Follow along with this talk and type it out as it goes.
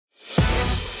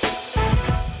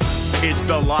It's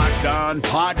the Locked On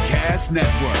Podcast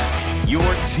Network, your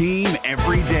team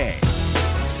every day.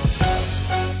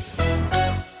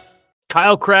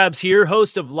 Kyle Krabs here,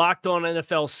 host of Locked On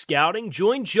NFL Scouting.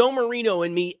 Join Joe Marino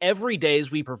and me every day as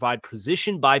we provide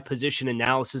position-by-position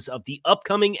analysis of the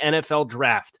upcoming NFL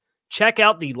Draft. Check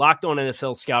out the Locked On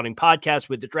NFL Scouting podcast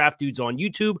with the Draft Dudes on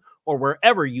YouTube or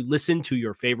wherever you listen to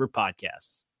your favorite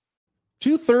podcasts.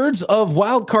 2/3 of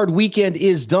Wild Card Weekend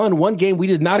is done. One game we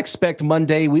did not expect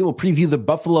Monday. We will preview the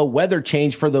Buffalo weather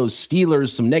change for those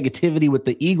Steelers. Some negativity with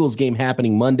the Eagles game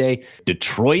happening Monday.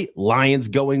 Detroit Lions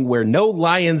going where no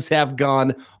Lions have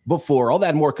gone before. All that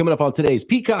and more coming up on today's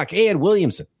Peacock and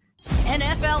Williamson.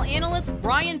 NFL analyst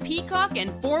Brian Peacock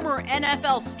and former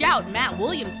NFL scout Matt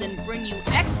Williamson bring you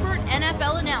expert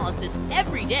NFL analysis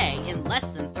every day in less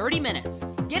than 30 minutes.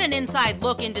 Get an inside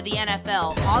look into the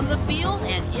NFL on the field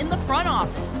and in the front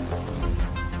office.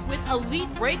 With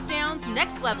elite breakdowns,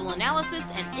 next-level analysis,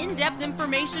 and in-depth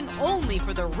information only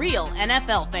for the real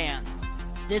NFL fans.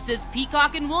 This is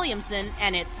Peacock and Williamson,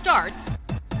 and it starts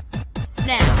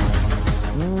now.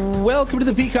 Welcome to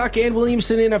the Peacock and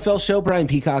Williamson NFL show. Brian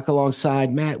Peacock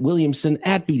alongside Matt Williamson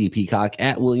at BD Peacock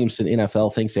at Williamson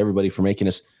NFL. Thanks to everybody for making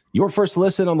us your first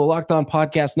listen on the Locked On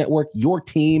Podcast Network, your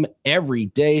team every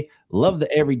day. Love the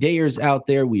everydayers out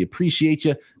there. We appreciate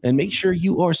you. And make sure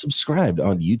you are subscribed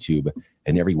on YouTube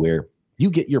and everywhere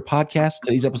you get your podcast.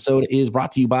 Today's episode is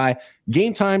brought to you by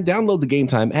Game Time. Download the Game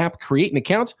Time app, create an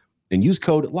account, and use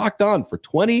code Locked On for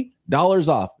 $20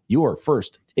 off your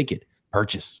first ticket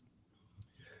purchase.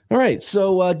 All right,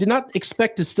 so did not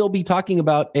expect to still be talking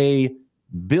about a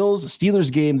Bills-Steelers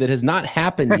game that has not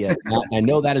happened yet. I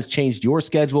know that has changed your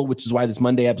schedule, which is why this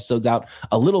Monday episode's out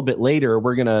a little bit later.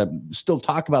 We're going to still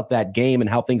talk about that game and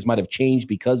how things might have changed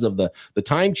because of the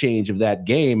time change of that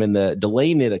game and the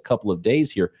delaying it a couple of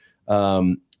days here.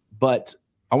 But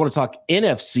I want to talk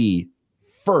NFC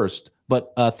first,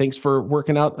 but thanks for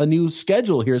working out a new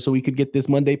schedule here so we could get this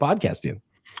Monday podcast in.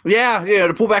 Yeah,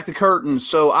 to pull back the curtain.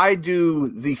 So I do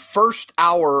the first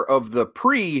hour of the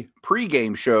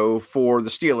pre-game show for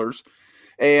the Steelers,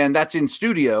 and that's in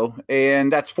studio,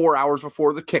 and that's 4 hours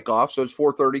before the kickoff, so it's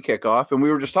 4:30 kickoff. And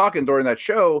we were just talking during that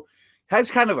show,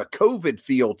 has kind of a COVID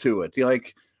feel to it.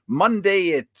 Like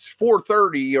Monday at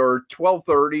 4:30 or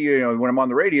 12:30, when I'm on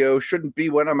the radio, shouldn't be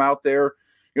when I'm out there,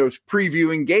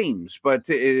 previewing games. But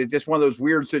it's just one of those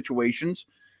weird situations.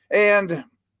 And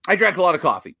I drank a lot of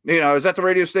coffee. I was at the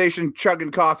radio station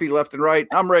chugging coffee left and right.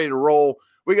 I'm ready to roll.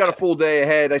 We got a full day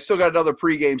ahead. I still got another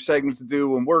pregame segment to do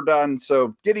when we're done.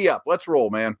 So giddy up. Let's roll,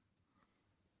 man.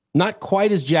 Not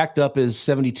quite as jacked up as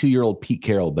 72-year-old Pete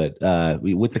Carroll, but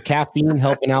with the caffeine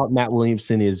helping out, Matt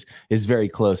Williamson is very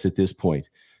close at this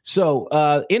point. So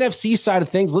NFC side of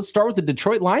things, let's start with the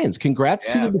Detroit Lions. Congrats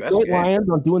to the Detroit Lions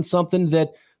on doing something that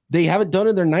they haven't done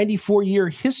in their 94-year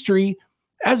history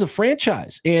as a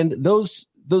franchise. And those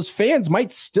fans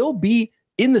might still be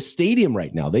in the stadium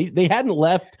right now. They hadn't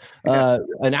left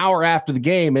an hour after the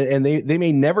game, and they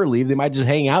may never leave. They might just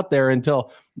hang out there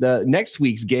until the next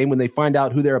week's game when they find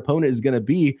out who their opponent is going to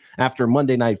be after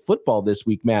Monday Night Football this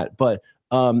week, Matt. But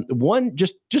one,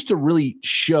 just to really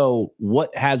show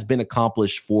what has been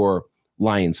accomplished for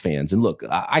Lions fans. And look,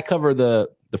 I cover the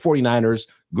 49ers,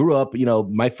 grew up,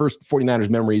 my first 49ers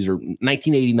memories are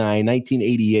 1989,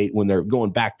 1988, when they're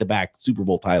going back-to-back Super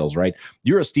Bowl titles, right?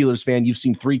 You're a Steelers fan. You've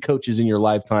seen 3 coaches in your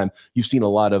lifetime. You've seen a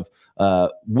lot of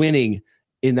winning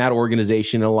in that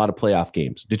organization and a lot of playoff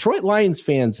games. Detroit Lions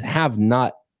fans have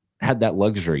not had that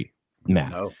luxury,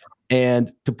 Matt. No.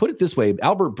 And to put it this way,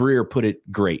 Albert Breer put it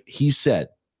great. He said,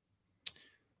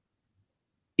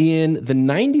 in the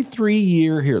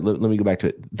 93-year, here, let me go back to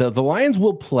it. The Lions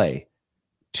will play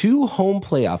 2 home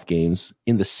playoff games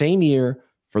in the same year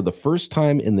for the first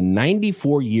time in the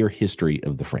 94-year history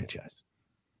of the franchise.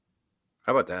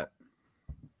 How about that?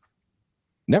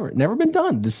 Never been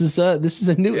done. This is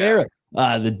a new era.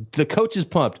 The coach is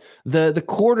pumped. The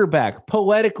quarterback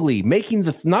poetically making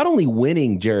not only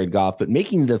winning Jared Goff, but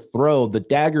making the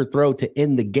dagger throw to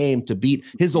end the game to beat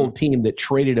his old team that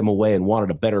traded him away and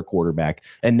wanted a better quarterback.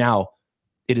 And now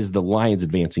it is the Lions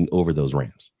advancing over those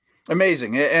Rams.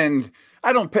 Amazing. And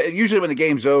I don't usually when the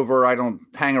game's over, I don't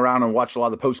hang around and watch a lot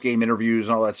of the post-game interviews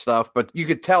and all that stuff. But you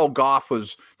could tell Goff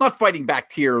was not fighting back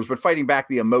tears, but fighting back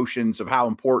the emotions of how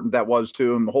important that was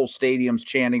to him. The whole stadium's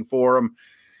chanting for him.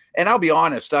 And I'll be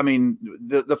honest, I mean,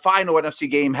 the final NFC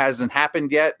game hasn't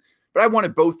happened yet, but I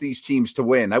wanted both these teams to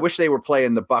win. I wish they were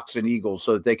playing the Bucs and Eagles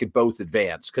so that they could both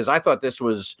advance, because I thought this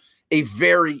was a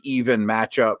very even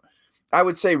matchup. I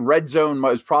would say red zone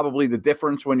was probably the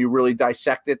difference when you really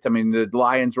dissect it. I mean, the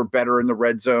Lions were better in the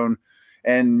red zone.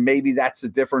 And maybe that's the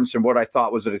difference in what I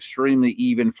thought was an extremely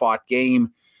even fought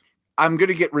game. I'm going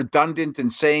to get redundant in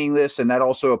saying this, and that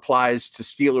also applies to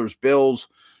Steelers Bills,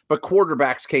 but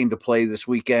quarterbacks came to play this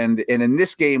weekend. And in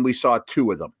this game, we saw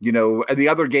two of them. The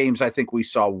other games, I think we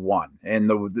saw one, and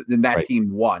that right.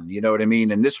 team won. You know what I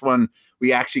mean? And this one,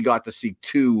 we actually got to see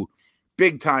two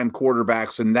big-time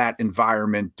quarterbacks in that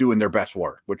environment doing their best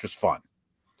work, which was fun.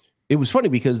 It was funny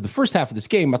because the first half of this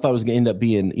game, I thought it was going to end up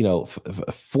being,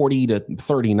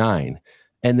 40-39.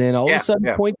 And then all of a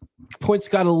sudden, points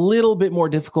got a little bit more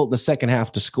difficult in the second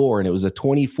half to score, and it was a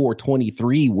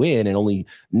 24-23 win and only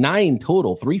 9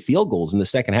 total, 3 field goals in the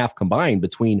second half combined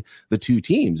between the two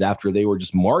teams after they were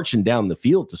just marching down the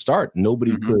field to start.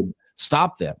 Nobody could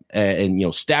stop them.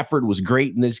 And Stafford was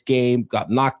great in this game,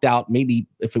 got knocked out. Maybe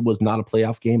if it was not a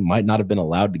playoff game, might not have been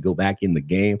allowed to go back in the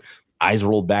game. Eyes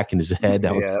rolled back in his head.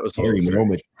 That was a scary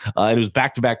moment. And it was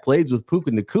back-to-back plays with Puka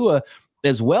Nacua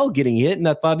as well getting hit, and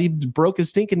I thought he broke his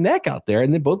stinking neck out there.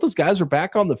 And then both those guys were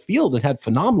back on the field and had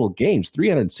phenomenal games.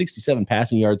 367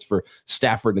 passing yards for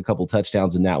Stafford and a couple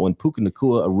touchdowns in that one. Puka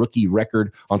Nacua, a rookie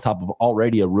record on top of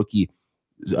already a rookie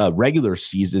regular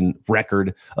season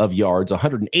record of yards,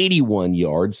 181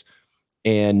 yards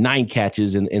and 9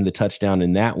 catches in the touchdown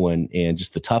in that one. And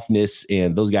just the toughness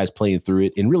and those guys playing through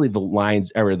it. And really the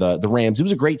Lions or the Rams, it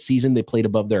was a great season. They played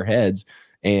above their heads.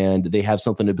 And they have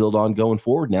something to build on going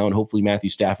forward now. And hopefully Matthew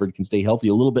Stafford can stay healthy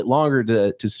a little bit longer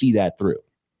to see that through.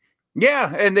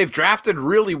 Yeah, and they've drafted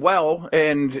really well.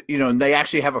 And, they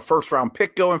actually have a first-round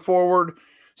pick going forward.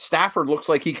 Stafford looks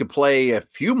like he could play a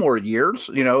few more years,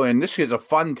 and this is a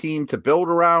fun team to build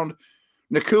around.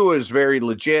 Nacua is very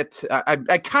legit.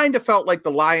 I kind of felt like the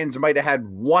Lions might have had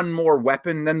one more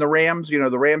weapon than the Rams.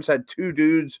 The Rams had 2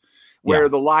 dudes, where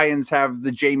the Lions have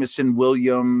the Jamison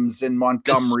Williams and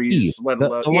Montgomery's.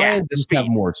 The Lions just have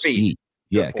more speed.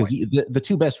 Yeah, because the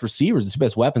 2 best receivers, the 2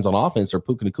 best weapons on offense are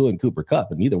Puka Nacua and Cooper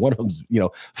Kupp, and neither one of them's,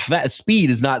 speed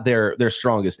is not their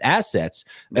strongest assets.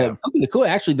 Puka Nacua,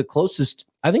 actually, the closest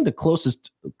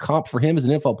comp for him as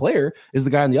an NFL player is the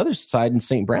guy on the other side in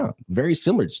St. Brown. Very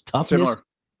similar, just toughness.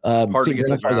 Hard to get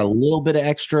like a little bit of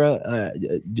extra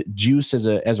juice as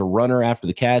a runner after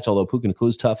the catch, although Puka Nacua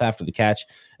is tough after the catch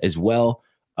as well.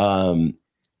 And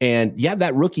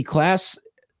that rookie class,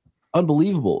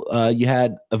 unbelievable. You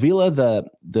had Avila,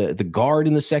 the guard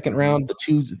in the second round, the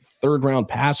 2 third-round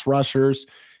pass rushers,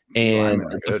 and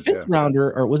the fifth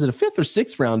rounder, or was it a 5th or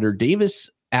 6th rounder, Davis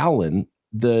Allen,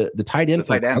 the tight end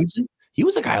for Clemson. He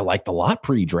was a guy I liked a lot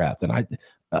pre-draft, and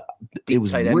it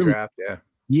was tight really, end draft.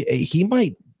 Yeah, he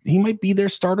might be their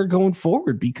starter going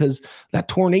forward because that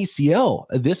torn ACL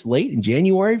this late in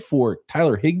January for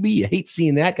Tyler Higbee. You hate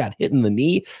seeing that. Got hit in the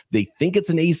knee. They think it's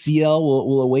an ACL.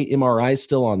 We'll await MRI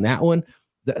still on that one.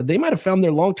 They might have found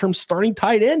their long-term starting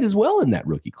tight end as well in that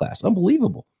rookie class.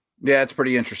 Unbelievable. Yeah, it's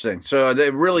pretty interesting. So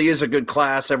it really is a good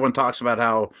class. Everyone talks about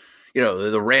how,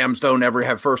 the Rams don't ever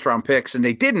have first-round picks, and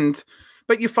they didn't.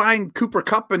 But you find Cooper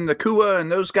Kupp and Nacua and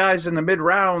those guys in the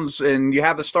mid-rounds, and you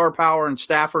have the star power in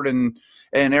Stafford and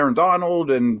Aaron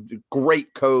Donald and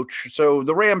great coach. So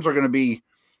the Rams are going to be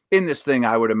in this thing,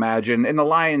 I would imagine, and the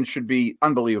Lions should be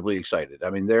unbelievably excited. I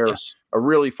mean, they're a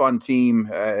really fun team.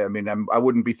 I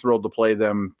wouldn't be thrilled to play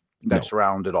them next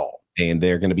round at all. And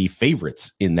they're going to be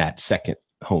favorites in that second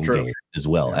home game as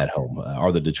well at home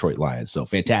are the Detroit Lions. So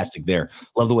fantastic there.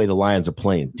 Love the way the Lions are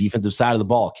playing. Defensive side of the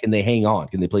ball. Can they hang on?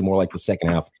 Can they play more like the second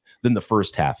half than the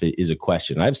first half is a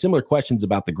question. I have similar questions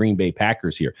about the Green Bay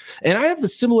Packers here. And I have the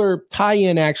similar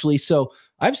tie-in actually. So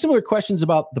I have similar questions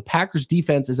about the Packers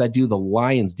defense as I do the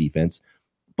Lions defense.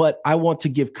 But I want to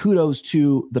give kudos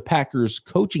to the Packers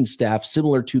coaching staff,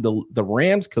 similar to the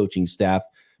Rams coaching staff,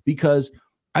 because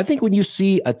I think when you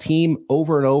see a team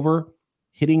over and over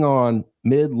hitting on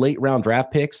late round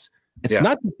draft picks, it's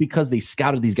not just because they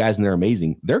scouted these guys and they're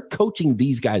amazing. They're coaching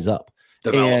these guys up.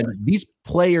 And these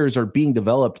players are being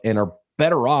developed and are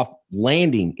better off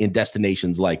landing in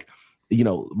destinations like,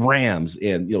 Rams.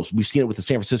 And, we've seen it with the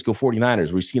San Francisco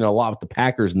 49ers. We've seen it a lot with the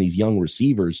Packers and these young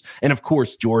receivers. And of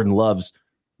course, Jordan Love's,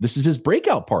 this is his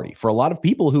breakout party for a lot of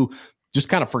people who just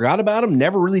kind of forgot about him,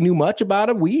 never really knew much about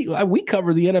him. We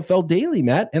cover the NFL daily,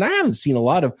 Matt, and I haven't seen a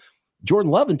lot of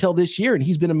Jordan Love until this year, and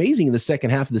he's been amazing in the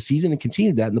second half of the season and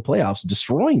continued that in the playoffs,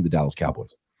 destroying the Dallas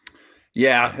Cowboys.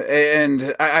 Yeah,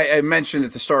 and I mentioned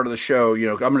at the start of the show,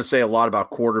 I'm going to say a lot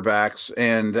about quarterbacks,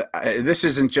 and this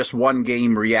isn't just one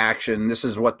game reaction. This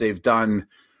is what they've done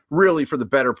really for the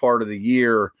better part of the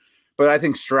year. But I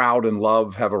think Stroud and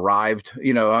Love have arrived.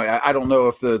 I don't know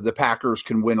if the Packers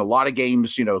can win a lot of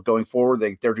games, going forward.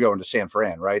 They're going to San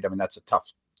Fran, right? I mean, that's a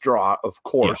tough draw, of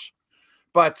course. Yeah.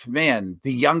 But, man,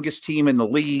 the youngest team in the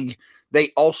league, They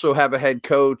also have a head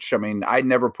coach. I mean, I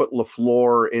never put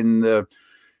LaFleur in the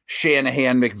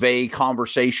Shanahan-McVay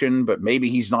conversation, but maybe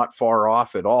he's not far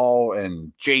off at all.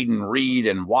 And Jaden Reed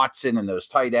and Watson and those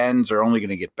tight ends are only going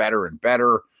to get better and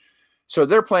better. So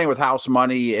they're playing with house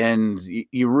money, and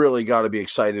you really got to be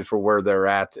excited for where they're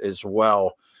at as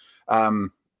well.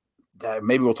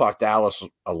 Maybe we'll talk Dallas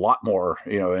a lot more,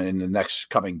 in the next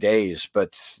coming days.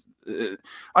 But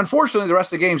unfortunately, the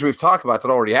rest of the games we've talked about that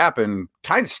already happened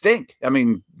kind of stink. I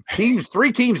mean,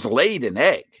 three teams laid an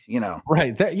egg,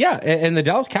 Right. And the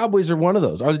Dallas Cowboys are one of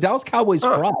those. Are the Dallas Cowboys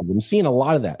fraud? I'm seeing a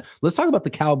lot of that. Let's talk about the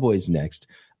Cowboys next.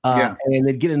 And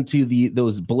then get into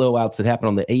those blowouts that happen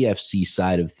on the AFC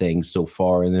side of things so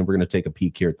far. And then we're going to take a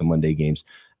peek here at the Monday games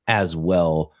as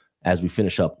well as we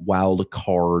finish up Wild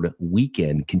Card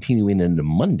Weekend, continuing into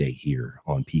Monday here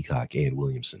on Peacock and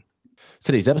Williamson.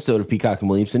 Today's episode of Peacock and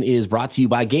Williamson is brought to you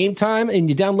by Game Time, and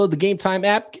you download the Game Time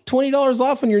app, get $20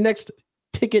 off on your next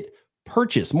ticket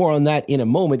purchase. More on that in a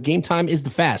moment. Game Time is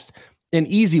the fast and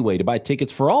easy way to buy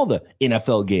tickets for all the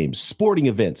NFL games, sporting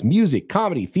events, music,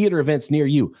 comedy, theater events near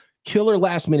you. Killer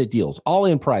last-minute deals,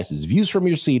 all-in prices, views from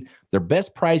your seat, their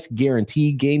best price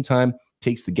guarantee. Game Time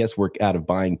takes the guesswork out of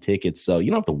buying tickets, so you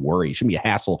don't have to worry. It shouldn't be a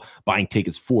hassle buying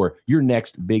tickets for your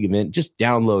next big event. Just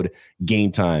download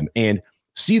Game Time and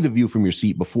see the view from your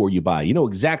seat before you buy. You know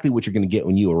exactly what you're going to get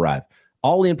when you arrive.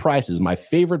 All-in prices, my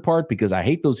favorite part, because I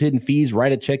hate those hidden fees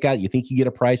right at checkout. You think you get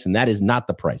a price, and that is not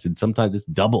the price. And sometimes it's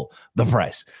double the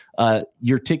price.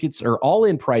 Your tickets are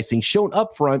all-in pricing shown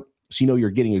up front, so you know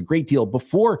you're getting a great deal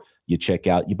before you check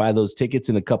out. You buy those tickets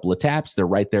in a couple of taps. They're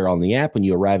right there on the app. When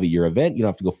you arrive at your event, you don't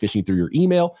have to go fishing through your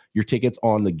email. Your tickets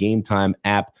on the Game Time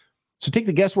app. So take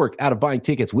the guesswork out of buying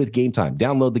tickets with Game Time.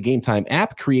 Download the Game Time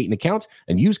app, create an account,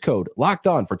 and use code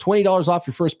LOCKEDON for $20 off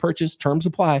your first purchase. Terms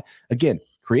apply. Again,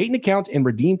 create an account and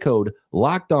redeem code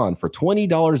LOCKEDON for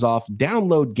 $20 off.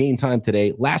 Download Game Time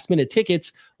today. Last-minute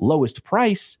tickets, lowest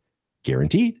price,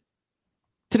 guaranteed.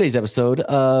 Today's episode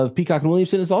of Peacock and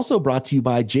Williamson is also brought to you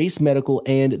by Jace Medical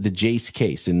and the Jace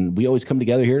Case. And we always come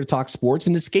together here to talk sports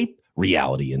and escape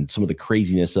reality and some of the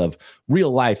craziness of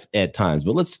real life at times.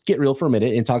 But let's get real for a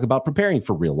minute and talk about preparing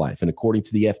for real life. And according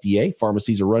to the FDA,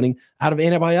 pharmacies are running out of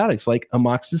antibiotics like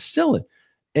amoxicillin.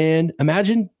 And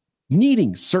imagine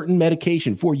needing certain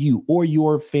medication for you or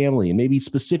your family, and maybe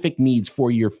specific needs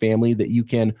for your family that you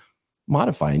can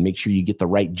modify and make sure you get the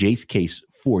right Jace Case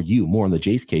for you. More on the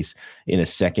Jace Case in a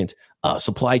second.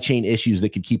 Supply chain issues that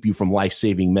could keep you from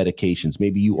life-saving medications.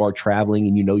 Maybe you are traveling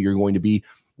and you know you're going to be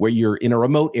where you're in a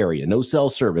remote area, no cell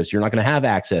service. You're not going to have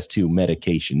access to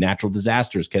medication. Natural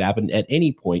disasters could happen at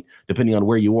any point, depending on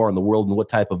where you are in the world and what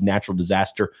type of natural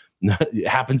disaster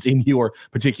happens in your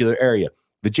particular area.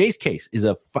 The Jace Case is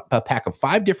a pack of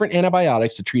 5 different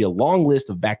antibiotics to treat a long list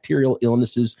of bacterial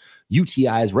illnesses,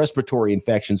 UTIs, respiratory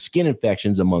infections, skin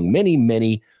infections, among many,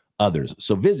 many others.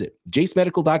 So visit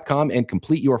jacemedical.com and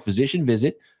complete your physician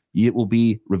visit. It will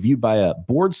be reviewed by a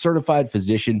board-certified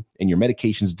physician, and your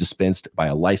medications dispensed by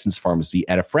a licensed pharmacy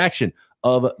at a fraction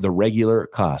of the regular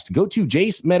cost. Go to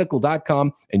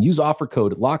jacemedical.com and use offer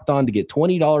code LOCKEDON to get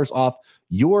 $20 off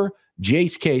your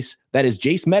Jace Case. That is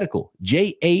Jace Medical,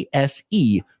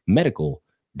 JASE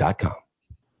medical.com.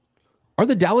 Are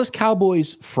the Dallas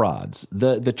Cowboys frauds?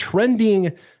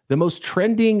 The most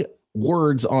trending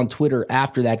words on Twitter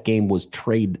after that game was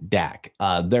trade Dak.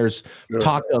 There's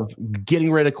talk of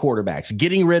getting rid of quarterbacks,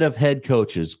 getting rid of head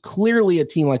coaches. Clearly a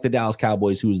team like the Dallas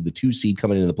Cowboys, who is the 2 seed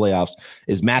coming into the playoffs,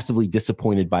 is massively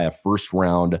disappointed by a first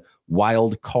round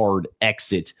wild card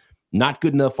exit. Not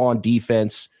good enough on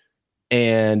defense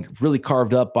and really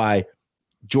carved up by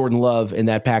Jordan Love and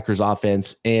that Packers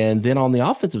offense. And then on the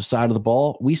offensive side of the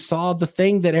ball, we saw the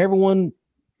thing that everyone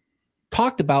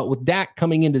talked about with Dak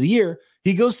coming into the year.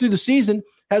 He goes through the season,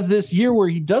 has this year where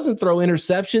he doesn't throw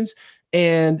interceptions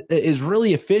and is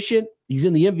really efficient. He's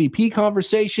in the MVP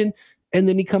conversation, and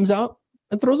then he comes out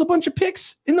and throws a bunch of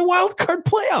picks in the wild card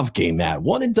playoff game, Matt.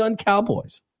 One and done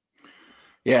Cowboys.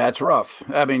 Yeah, it's rough.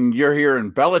 I mean, you're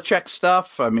hearing Belichick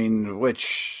stuff,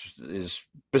 which is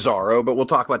bizarro, but we'll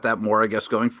talk about that more, I guess,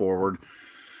 going forward.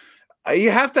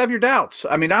 You have to have your doubts.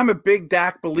 I mean, I'm a big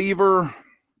Dak believer.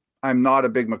 I'm not a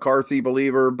big McCarthy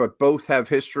believer, but both have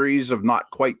histories of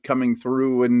not quite coming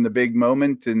through in the big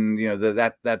moment and,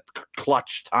 that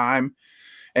clutch time,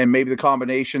 and maybe the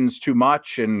combination's too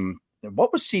much. And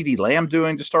what was CeeDee Lamb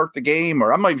doing to start the game?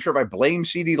 Or I'm not even sure if I blame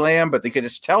CeeDee Lamb, but they could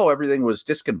just tell everything was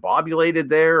discombobulated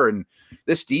there, and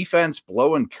this defense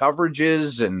blowing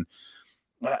coverages. And,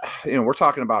 we're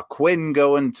talking about Quinn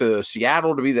going to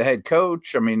Seattle to be the head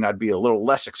coach. I mean, I'd be a little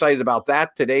less excited about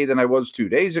that today than I was 2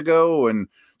 days ago. And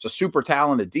it's a super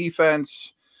talented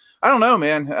defense. I don't know,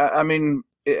 man. I mean,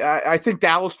 I think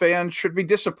Dallas fans should be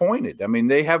disappointed. I mean,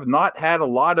 they have not had a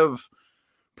lot of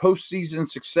postseason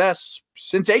success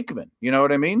since Aikman. You know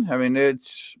what I mean? I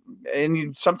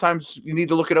mean, sometimes you need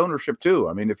to look at ownership too.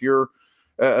 I mean, if you're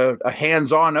a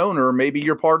hands-on owner, maybe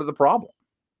you're part of the problem.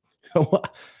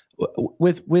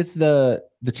 With the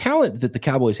talent that the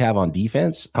Cowboys have on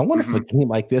defense, I wonder if a game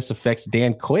like this affects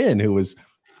Dan Quinn, who was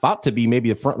thought to be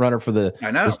maybe a front runner for the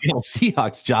Seattle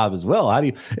Seahawks job as well. How do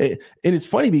you? And it's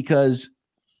funny because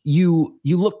you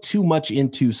look too much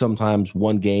into sometimes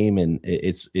one game and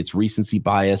it's recency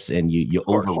bias and you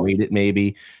overrate it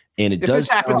maybe. And if this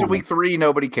happens in week 3,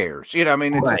 nobody cares. You know, I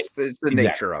mean, it's the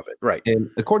nature of it. Right. And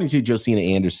according to Josina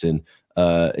Anderson,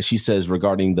 she says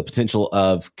regarding the potential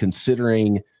of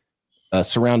considering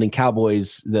surrounding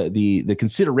Cowboys, the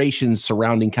considerations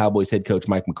surrounding Cowboys head coach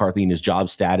Mike McCarthy and his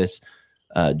job status.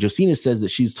 Josina says that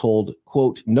she's told,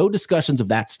 quote, no discussions of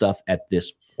that stuff at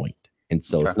this point. And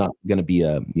so it's not going to be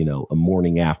a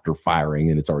morning after firing,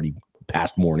 and it's already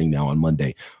past morning now on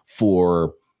Monday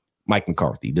for Mike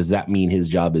McCarthy. Does that mean his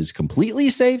job is completely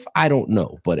safe? I don't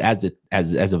know. But as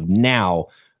of now,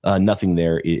 nothing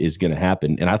there is going to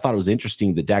happen. And I thought it was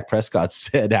interesting that Dak Prescott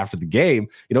said after the game,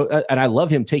 and I love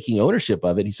him taking ownership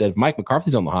of it. He said, if Mike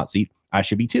McCarthy's on the hot seat, I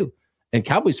should be too. And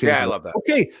Cowboys fans, I love that.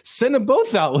 Okay, send them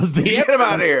both out. Get them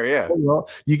out of here. Yeah. Well,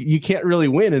 you can't really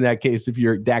win in that case if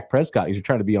you're Dak Prescott. You're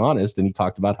trying to be honest. And he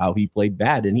talked about how he played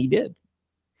bad, and he did.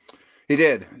 He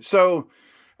did. So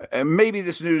maybe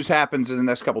this news happens in the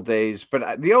next couple of days,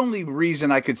 but the only reason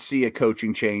I could see a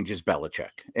coaching change is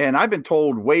Belichick. And I've been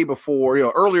told way before,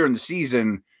 earlier in the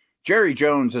season, Jerry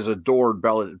Jones has adored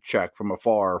Belichick from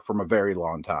afar from a very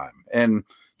long time. And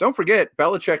don't forget,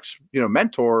 Belichick's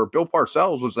mentor, Bill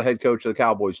Parcells, was the head coach of the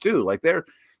Cowboys too. Like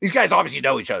these guys obviously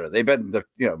know each other. They've been the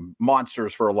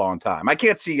monsters for a long time. I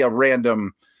can't see a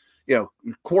random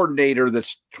coordinator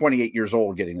that's 28 years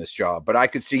old getting this job, but I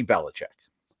could see Belichick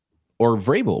or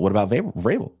Vrabel. What about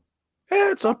Vrabel?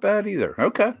 Yeah, it's not bad either.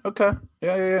 Okay,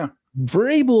 yeah.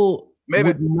 Vrabel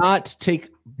would not take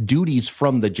duties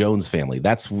from the Jones family.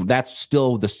 That's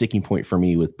still the sticking point for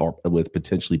me with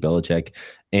potentially Belichick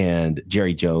and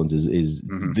Jerry Jones is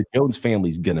the Jones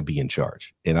family's going to be in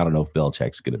charge. And I don't know if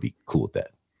Belichick's going to be cool with that.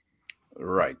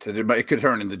 Right. It could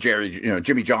turn into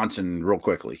Jimmy Johnson real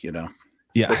quickly, Yeah.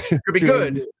 It could be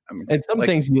good. I mean, and some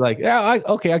things you like, I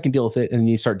can deal with it. And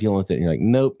you start dealing with it and you're like,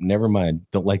 nope, never mind.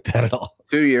 Don't like that at all.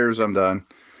 2 years, I'm done.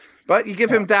 But you give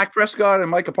him Dak Prescott and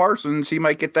Micah Parsons, he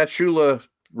might get that Shula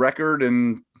record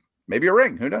and maybe a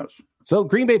ring. Who knows? So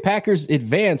Green Bay Packers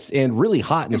advance and really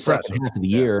hot in the second half of the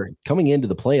year, coming into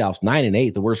the playoffs,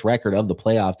 9-8, the worst record of the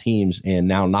playoff teams, and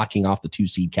now knocking off the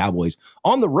 2-seed Cowboys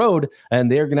on the road.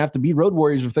 And they're going to have to be road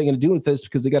warriors if they're going to do with this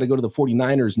because they got to go to the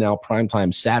 49ers now,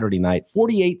 primetime Saturday night.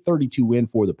 48-32 win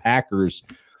for the Packers.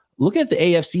 Looking at the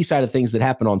AFC side of things that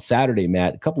happened on Saturday,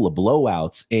 Matt, a couple of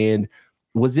blowouts. And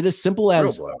was it as simple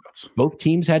as both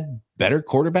teams had better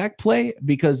quarterback play?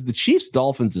 Because the Chiefs,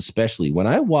 Dolphins especially, when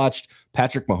I watched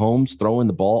Patrick Mahomes throwing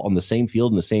the ball on the same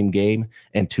field in the same game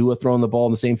and Tua throwing the ball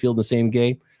in the same field in the same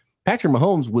game, Patrick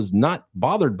Mahomes was not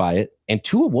bothered by it, and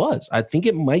Tua was. I think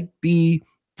it might be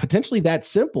potentially that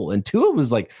simple. And Tua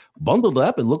was like bundled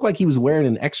up. It looked like he was wearing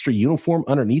an extra uniform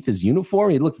underneath his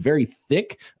uniform. He looked very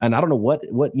thick, and I don't know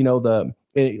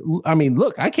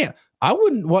I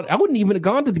wouldn't even have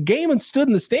gone to the game and stood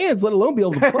in the stands, let alone be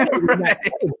able to play. Right.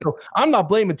 So I'm not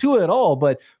blaming Tua at all,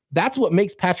 but that's what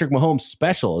makes Patrick Mahomes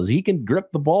special is he can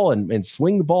grip the ball and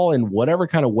sling the ball in whatever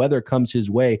kind of weather comes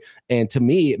his way. And to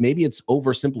me, maybe it's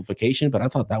oversimplification, but I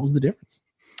thought that was the difference.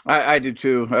 I do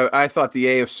too. I thought the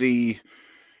AFC,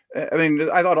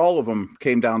 I thought all of them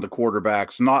came down to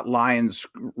quarterbacks, not Lions,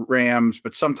 Rams,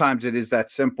 but sometimes it is that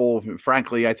simple.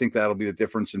 Frankly, I think that'll be the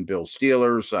difference in Bills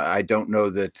Steelers. I don't know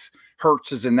that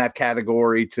Hurts is in that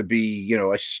category to be,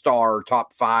 a star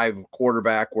top 5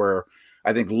 quarterback where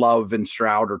I think Love and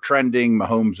Stroud are trending.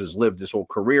 Mahomes has lived his whole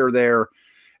career there.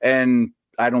 And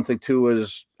I don't think Tua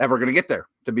is ever going to get there,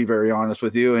 to be very honest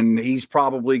with you. And he's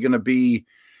probably going to be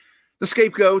the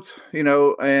scapegoat,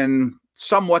 and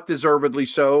somewhat deservedly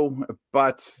so,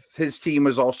 but his team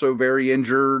is also very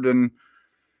injured, and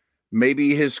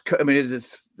maybe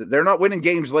they're not winning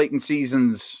games late in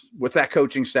seasons with that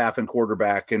coaching staff and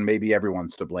quarterback, and maybe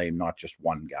everyone's to blame, not just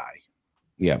one guy.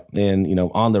 Yeah. And,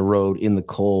 on the road in the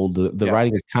cold, the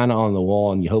writing is kind of on the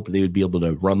wall, and you hope they would be able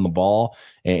to run the ball,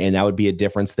 and that would be a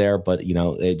difference there. But,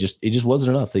 it just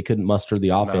wasn't enough. They couldn't muster the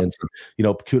offense.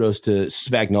 No. Kudos to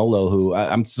Spagnuolo, who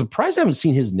I'm surprised I haven't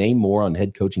seen his name more on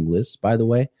head coaching lists, by the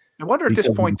way. I wonder at this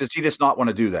point, does he just not want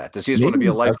to do that? Does he just want to be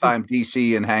a lifetime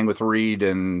DC and hang with Reed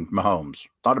and Mahomes?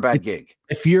 Not a bad gig.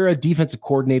 If you're a defensive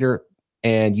coordinator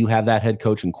and you have that head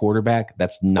coach and quarterback,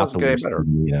 that's not the worst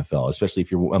in the NFL, especially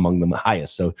if you're among the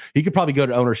highest. So he could probably go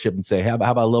to ownership and say, how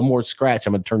about a little more scratch?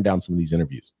 I'm going to turn down some of these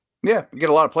interviews. Yeah, get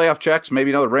a lot of playoff checks,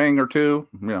 maybe another ring or two.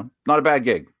 Not a bad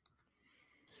gig.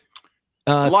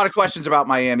 A lot of questions about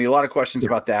Miami, a lot of questions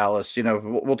about Dallas.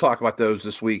 We'll talk about those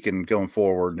this week and going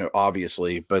forward,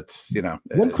 obviously. But,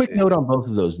 one quick note on both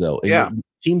of those, though. Yeah.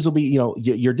 Teams will be,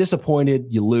 you're disappointed,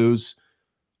 you lose.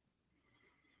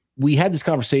 We had this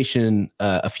conversation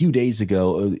a few days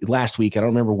ago, last week. I don't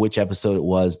remember which episode it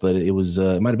was, but it was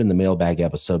it might have been the mailbag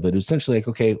episode. But it was essentially like,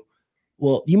 okay,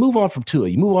 well, you move on from Tua,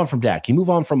 you move on from Dak, you move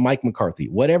on from Mike McCarthy,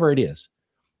 whatever it is.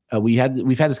 We've had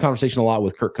this conversation a lot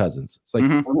with Kirk Cousins. It's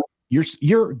like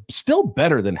you're still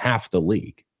better than half the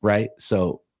league, right?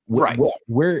 So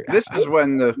where this is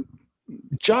when the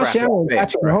Josh Allen,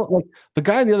 Patrick Mahomes, like the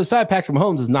guy on the other side, Patrick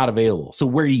Mahomes, is not available. So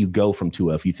where do you go from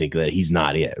Tua if you think that he's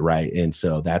not it, right? And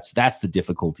so that's the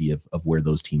difficulty of where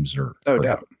those teams are. No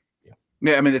doubt.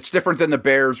 Yeah, I mean, it's different than the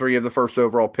Bears where you have the first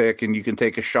overall pick and you can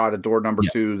take a shot at door number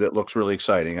 2 that looks really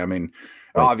exciting. I mean,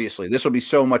 obviously, this will be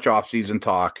so much offseason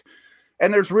talk.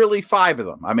 And there's really 5 of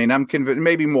them. I mean, I'm convinced,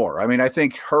 maybe more. I mean, I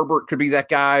think Herbert could be that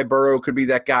guy. Burrow could be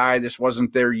that guy. This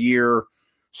wasn't their year.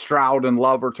 Stroud and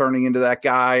Love are turning into that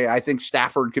guy. I think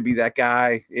Stafford could be that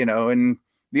guy, and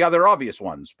the other obvious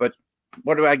ones. But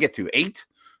what do I get to? 8?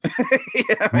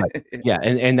 Yeah.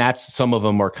 And that's, some of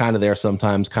them are kind of there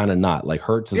sometimes, kind of not. Like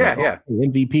Hurts is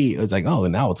MVP. It's like, oh,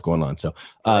 and now what's going on? So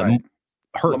Hurts,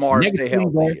 Lamar, stay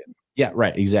healthy. Yeah,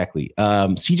 right. Exactly.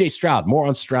 CJ Stroud, more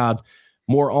on Stroud,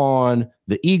 more on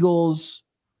the Eagles,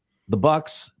 the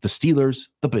Bucks, the Steelers,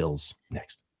 the Bills.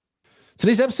 Next.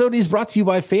 Today's episode is brought to you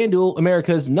by FanDuel,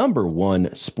 America's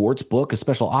 #1 sports book. A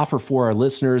special offer for our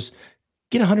listeners.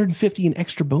 Get 150 in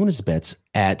extra bonus bets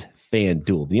at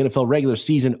FanDuel. The NFL regular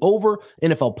season over.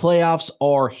 NFL playoffs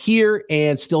are here,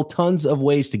 and still tons of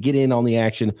ways to get in on the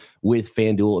action with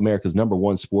FanDuel, America's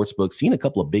 #1 sports book. Seen a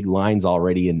couple of big lines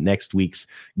already in next week's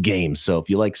game. So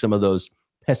if you like some of those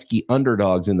pesky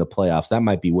underdogs in the playoffs, that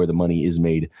might be where the money is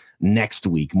made next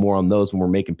week. More on those when we're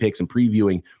making picks and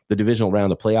previewing the divisional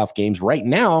round of playoff games. Right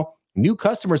now, new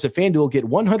customers at FanDuel get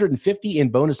 150 in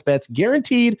bonus bets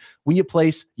guaranteed when you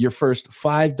place your first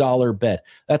 $5 bet.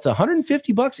 That's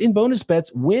 $150 in bonus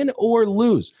bets, win or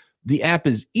lose. The app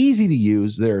is easy to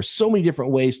use. There are so many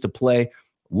different ways to play.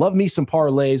 Love me some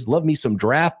parlays. Love me some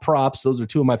draft props. Those are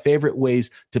 2 of my favorite ways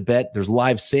to bet. There's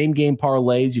live same-game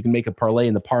parlays. You can make a parlay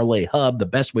in the Parlay Hub, the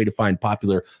best way to find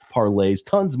popular parlays.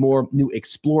 Tons more. New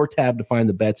Explore tab to find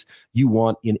the bets you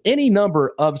want in any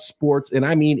number of sports, and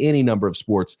I mean any number of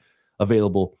sports,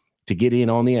 available to get in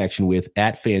on the action with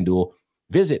at FanDuel.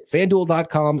 Visit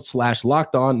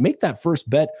FanDuel.com/lockedon. Make that first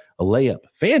bet a layup.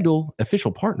 FanDuel,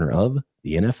 official partner of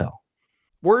the NFL.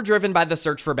 We're driven by the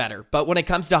search for better, but when it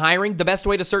comes to hiring, the best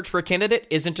way to search for a candidate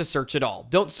isn't to search at all.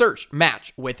 Don't search,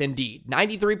 match with Indeed.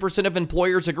 93% of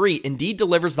employers agree Indeed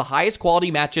delivers the highest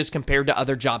quality matches compared to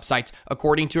other job sites,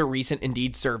 according to a recent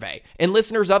Indeed survey. And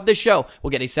listeners of this show will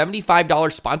get a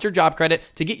 $75 sponsored job credit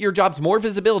to get your jobs more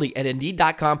visibility at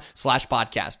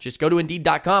Indeed.com/podcast. Just go to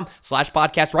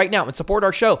Indeed.com/podcast right now and support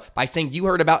our show by saying you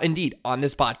heard about Indeed on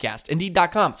this podcast.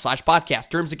 Indeed.com/podcast.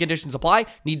 Terms and conditions apply.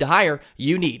 Need to hire?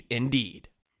 You need Indeed.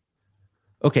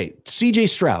 Okay, CJ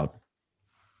Stroud,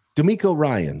 D'Amico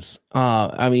Ryans,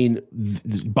 Bobby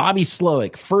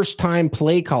Slowick, first-time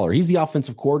play caller. He's the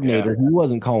offensive coordinator. Yeah. He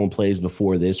wasn't calling plays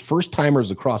before this. First-timers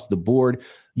across the board.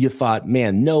 You thought,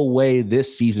 man, no way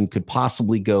this season could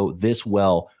possibly go this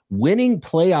well. Winning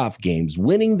playoff games,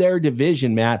 winning their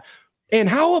division, Matt. And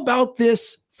how about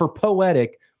this for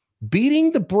Poetic?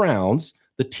 Beating the Browns,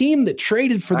 the team that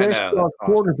traded for their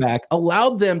quarterback,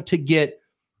 allowed them to get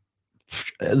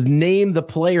name the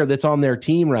player that's on their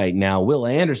team right now, Will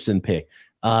Anderson pick,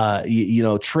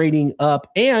 trading up.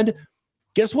 And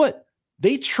guess what?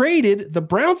 They traded the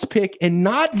Browns pick and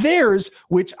not theirs,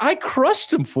 which I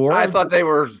crushed them for. I thought they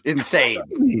were insane.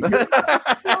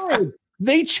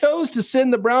 They chose to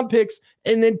send the Brown picks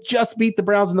and then just beat the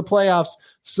Browns in the playoffs.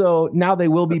 So now they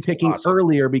will be picking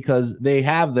earlier because they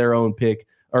have their own pick,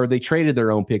 or they traded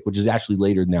their own pick, which is actually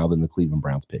later now than the Cleveland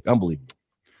Browns pick. Unbelievable.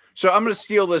 So I'm going to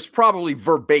steal this probably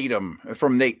verbatim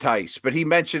from Nate Tice, but he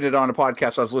mentioned it on a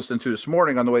podcast I was listening to this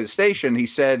morning on the way to the station. He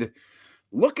said,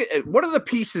 look at what are the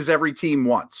pieces every team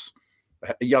wants?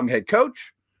 A young head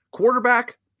coach,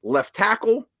 quarterback, left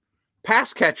tackle,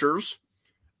 pass catchers,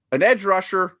 an edge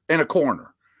rusher, and a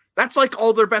corner. That's like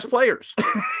all their best players.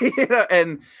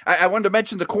 And I wanted to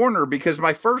mention the corner because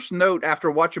my first note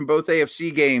after watching both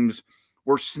AFC games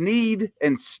were Snead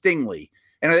and Stingley.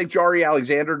 And I think Jari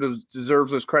Alexander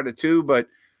deserves this credit too, but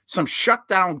some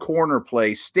shutdown corner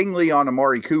play. Stingley on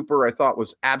Amari Cooper, I thought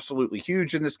was absolutely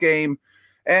huge in this game.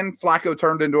 And Flacco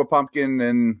turned into a pumpkin,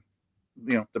 and,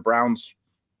 the Browns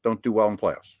don't do well in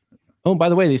playoffs. Oh, by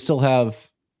the way, they still have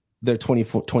their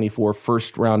 24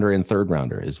 first rounder and third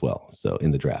rounder as well. So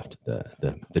in the draft,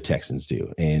 the Texans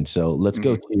do. And so let's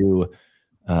go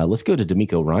to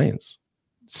D'Amico Ryans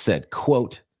said,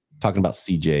 quote, talking about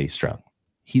CJ Stroud.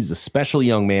 He's a special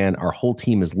young man. Our whole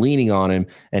team is leaning on him,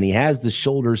 and he has the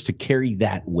shoulders to carry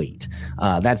that weight.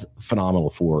 That's phenomenal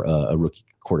for a rookie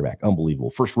quarterback. Unbelievable.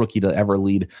 First rookie to ever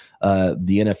lead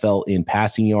the NFL in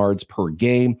passing yards per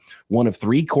game. One of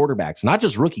three quarterbacks, not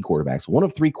just rookie quarterbacks, one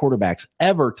of three quarterbacks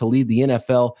ever to lead the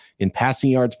NFL in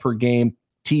passing yards per game,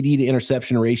 TD to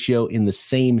interception ratio in the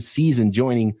same season,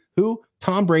 joining who?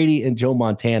 Tom Brady and Joe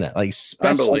Montana. Like,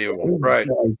 unbelievable, right?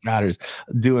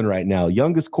 Doing right now.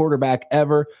 Youngest quarterback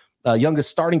ever,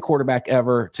 youngest starting quarterback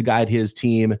ever to guide his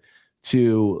team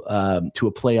to a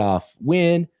playoff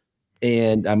win.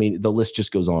 And I mean, the list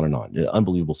just goes on and on.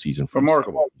 Unbelievable season.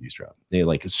 Remarkable.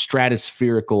 Like a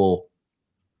stratospherical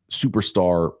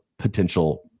superstar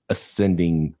potential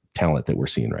ascending talent that we're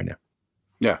seeing right now.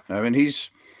 Yeah. I mean,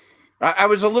 I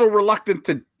was a little reluctant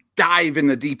to dive in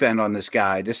the deep end on this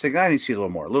guy. Just think, I need to see a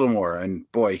little more.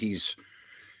 And boy, his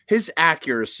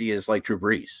accuracy is like Drew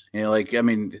Brees.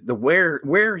 The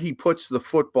where he puts the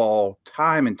football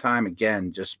time and time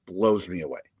again just blows me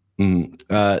away.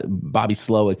 Bobby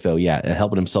Slowick, though,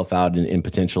 helping himself out in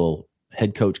potential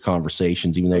head coach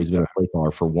conversations, even though he's been a play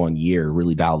caller for 1 year,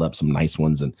 really dialed up some nice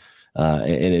ones. And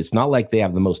it's not like they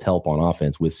have the most help on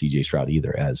offense with CJ Stroud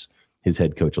either, as his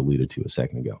head coach alluded to a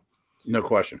second ago. No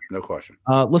question.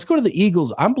 Let's go to the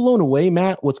Eagles. I'm blown away,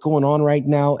 Matt, what's going on right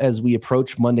now as we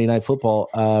approach Monday Night Football.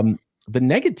 The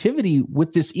negativity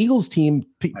with this Eagles team,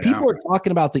 people are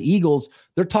talking about the Eagles.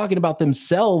 They're talking about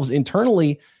themselves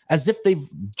internally as if they've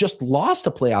just lost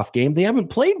a playoff game. They haven't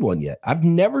played one yet. I've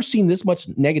never seen this much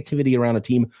negativity around a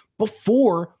team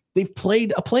before they've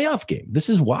played a playoff game. This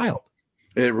is wild.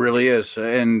 It really is.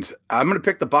 And I'm going to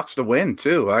pick the Bucs to win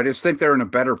too. I just think they're in a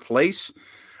better place.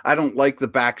 I don't like the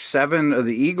back seven of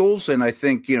the Eagles, and I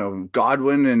think,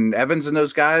 Godwin and Evans and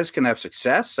those guys can have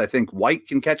success. I think White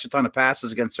can catch a ton of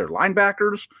passes against their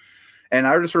linebackers. And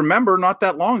I just remember not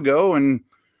that long ago, and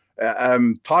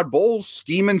Todd Bowles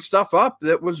scheming stuff up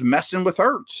that was messing with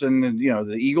Hurts. And,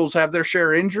 the Eagles have their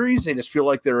share of injuries. They just feel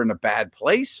like they're in a bad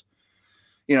place.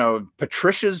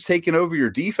 Patricia's taking over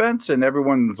your defense, and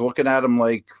everyone's looking at him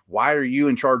like, why are you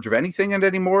in charge of anything at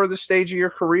any more of this stage of your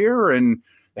career? And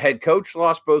the head coach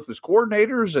lost both his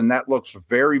coordinators, and that looks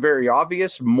very, very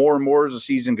obvious more and more as the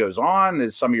season goes on,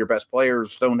 as some of your best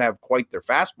players don't have quite their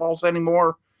fastballs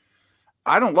anymore.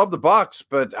 I don't love the Bucs,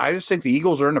 but I just think the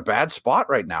Eagles are in a bad spot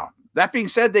right now. That being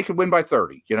said, they could win by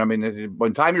 30.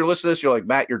 When time you're listening to this, you're like,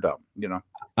 Matt, you're dumb.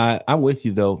 I'm with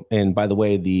you, though. And by the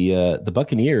way, the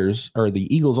Buccaneers or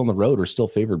the Eagles on the road are still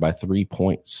favored by 3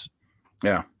 points.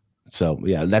 Yeah. So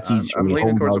that's easy. I'm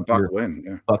leaning towards a Buck win.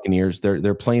 Yeah. Buccaneers,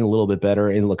 they're playing a little bit better.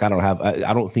 And look, I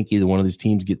don't think either one of these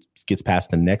teams gets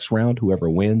past the next round. Whoever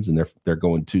wins, and they're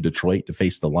going to Detroit to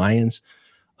face the Lions.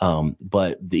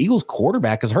 But the Eagles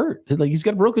quarterback is hurt. Like, he's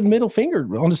got a broken middle finger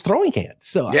on his throwing hand.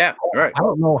 So yeah, right. I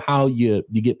don't know how you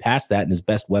get past that, and his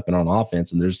best weapon on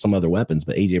offense. And there's some other weapons,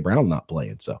 but AJ Brown's not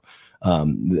playing. So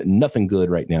nothing good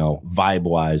right now, vibe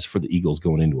wise, for the Eagles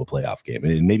going into a playoff game.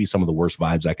 And maybe some of the worst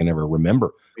vibes I can ever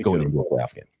remember going into a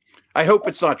playoff game. I hope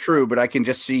it's not true, but I can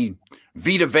just see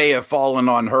Vita Vea falling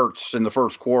on Hurts in the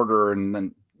first quarter, and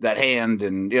then that hand,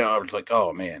 and I was like,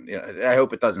 oh man, I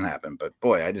hope it doesn't happen. But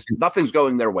boy, nothing's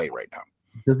going their way right now.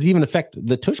 Does it even affect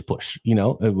the tush push?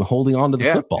 Holding on to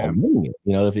the football, winning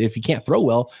it. If you can't throw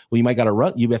well, you might got to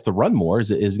run. You have to run more.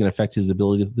 Is going to affect his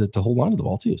ability to hold on to the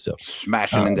ball too. So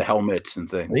smashing into helmets and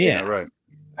things. Yeah, right.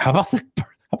 How about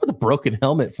the broken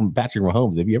helmet from Patrick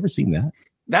Mahomes? Have you ever seen that?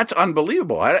 That's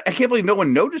unbelievable. I can't believe no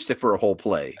one noticed it for a whole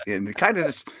play. And it kind of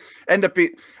just end up being,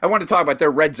 I want to talk about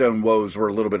their red zone woes were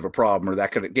a little bit of a problem, or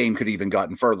that game could even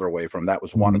gotten further away from. That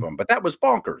was one of them. But that was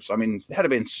bonkers. I mean, it had to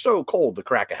been so cold to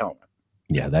crack a helmet.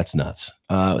 Yeah, that's nuts.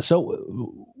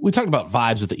 So we talked about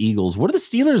vibes with the Eagles. What are the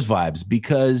Steelers' vibes?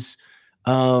 Because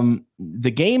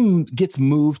the game gets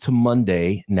moved to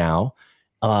Monday now.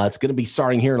 It's going to be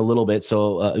starting here in a little bit.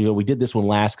 So, we did this one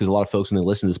last because a lot of folks, when they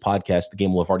listen to this podcast, the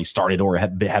game will have already started or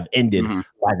have ended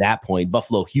by that point.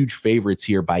 Buffalo, huge favorites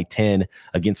here by 10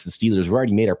 against the Steelers. We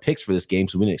already made our picks for this game,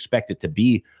 so we didn't expect it to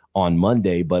be on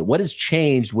Monday. But what has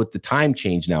changed with the time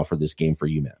change now for this game for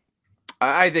you, man?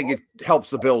 I think it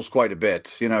helps the Bills quite a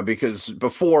bit, because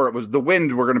before it was the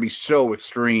wind were going to be so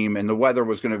extreme and the weather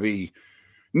was going to be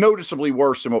noticeably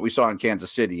worse than what we saw in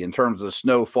Kansas City in terms of the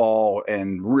snowfall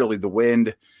and really the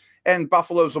wind. And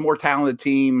Buffalo's a more talented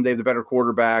team. They have the better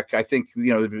quarterback. I think,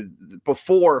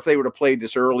 before, if they would have played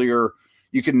this earlier,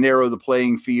 you could narrow the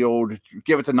playing field,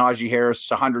 give it to Najee Harris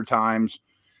 100 times.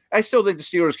 I still think the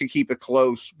Steelers can keep it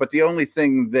close, but the only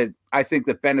thing that I think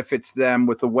that benefits them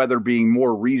with the weather being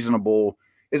more reasonable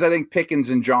is I think Pickens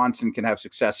and Johnson can have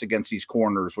success against these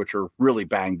corners, which are really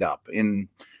banged up. And,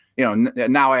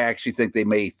 now I actually think they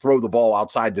may throw the ball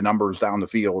outside the numbers down the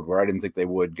field where I didn't think they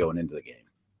would going into the game.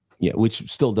 Yeah,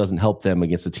 which still doesn't help them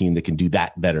against a team that can do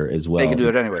that better as well. They can do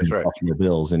it anyways, right? The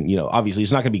Bills, and obviously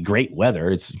it's not going to be great weather.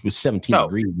 It's 17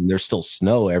 degrees, and there's still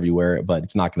snow everywhere, but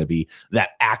it's not going to be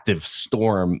that active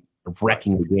storm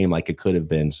wrecking the game like it could have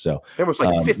been. So there was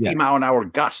like 50 mile an hour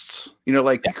gusts. You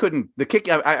couldn't. The kick.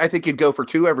 I think you'd go for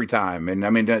 2 every time, and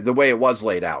I mean the way it was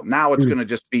laid out. Now it's going to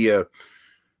just be a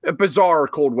bizarre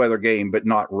cold weather game, but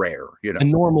not rare. A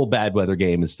normal bad weather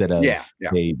game instead of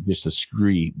just a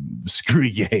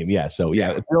screwy game. Yeah. So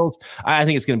the Bills. I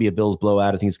think it's going to be a Bills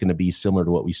blowout. I think it's going to be similar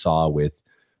to what we saw with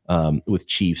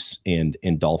Chiefs and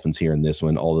Dolphins here in this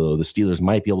one. Although the Steelers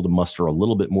might be able to muster a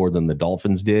little bit more than the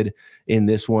Dolphins did in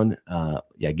this one.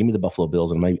 Give me the Buffalo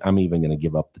Bills, and I'm even going to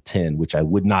give up the 10, which I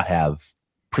would not have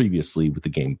previously with the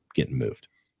game getting moved.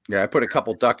 Yeah, I put a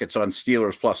couple ducats on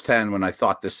Steelers plus 10 when I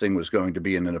thought this thing was going to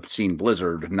be in an obscene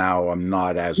blizzard. Now I'm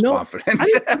not as confident.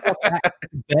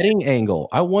 Betting angle.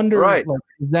 I wonder, does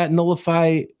that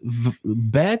nullify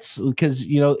bets? Because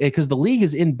the league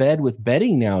is in bed with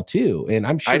betting now too, and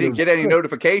I'm sure I didn't get any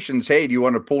notifications. Hey, do you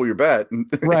want to pull your bet?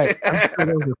 Right. I'm sure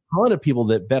there was a ton of people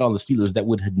that bet on the Steelers that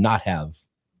would not have,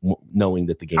 knowing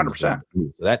that the game 100%. was going to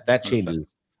move. So that changes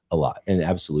 100%. A lot, and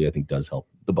absolutely, I think does help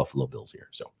the Buffalo Bills here.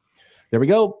 So. There we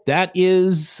go. That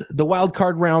is the wild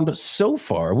card round so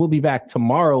far. We'll be back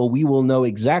tomorrow. We will know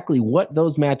exactly what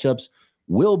those matchups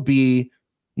will be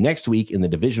next week in the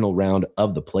divisional round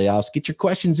of the playoffs. Get your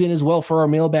questions in as well for our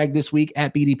mailbag this week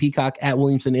at BD Peacock, at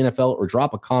Williamson NFL, or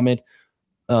drop a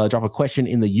question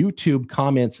in the YouTube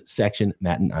comments section.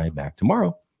 Matt and I back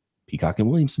tomorrow. Peacock and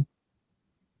Williamson.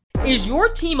 Is your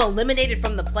team eliminated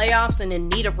from the playoffs and in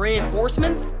need of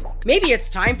reinforcements? Maybe it's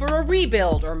time for a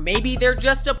rebuild, or maybe they're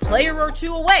just a player or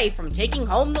two away from taking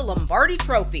home the Lombardi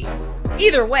Trophy.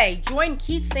 Either way, join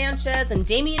Keith Sanchez and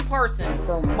Damian Parson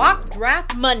for Mock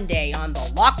Draft Monday on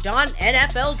the Locked On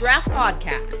NFL Draft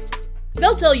Podcast.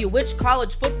 They'll tell you which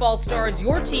college football stars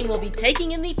your team will be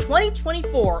taking in the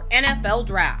 2024 NFL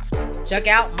Draft. Check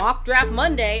out Mock Draft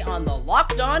Monday on the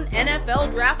Locked On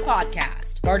NFL Draft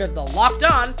Podcast, part of the Locked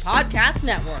On Podcast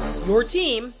Network. Your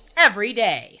team every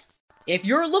day. If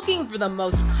you're looking for the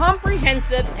most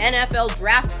comprehensive NFL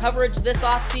draft coverage this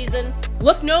offseason,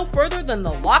 look no further than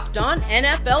the Locked On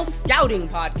NFL Scouting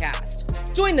Podcast.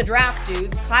 Join the draft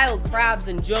dudes, Kyle Krabs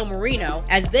and Joe Marino,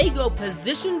 as they go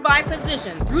position by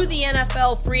position through the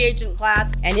NFL free agent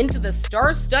class and into the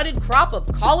star-studded crop of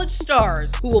college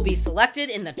stars who will be selected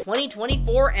in the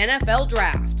 2024 NFL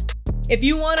Draft. If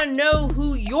you want to know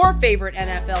who your favorite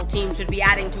NFL team should be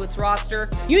adding to its roster,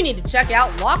 you need to check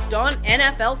out Locked On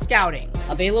NFL Scouting,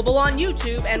 available on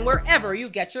YouTube and wherever you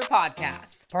get your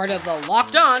podcasts. Part of the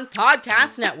Locked On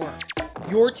Podcast Network.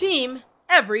 Your team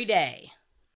every day.